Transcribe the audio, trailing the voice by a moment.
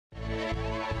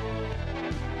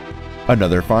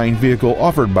Another fine vehicle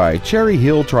offered by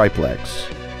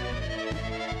CherryHillTriplex.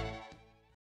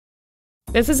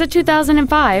 This is a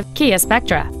 2005 Kia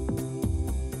Spectra.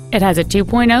 It has a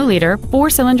 2.0-liter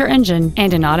four-cylinder engine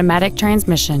and an automatic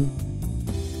transmission.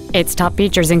 Its top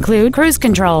features include cruise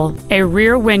control, a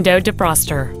rear window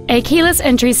defroster, a keyless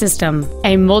entry system,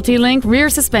 a multi-link rear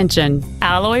suspension,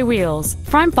 alloy wheels,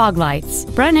 front fog lights,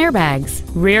 front airbags,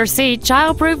 rear seat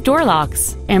child-proof door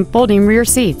locks, and folding rear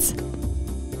seats.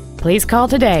 Please call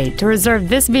today to reserve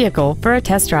this vehicle for a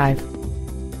test drive.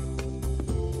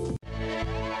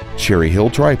 Cherry Hill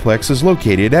Triplex is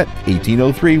located at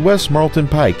 1803 West Marlton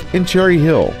Pike in Cherry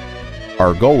Hill.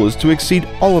 Our goal is to exceed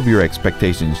all of your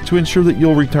expectations to ensure that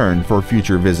you'll return for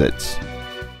future visits.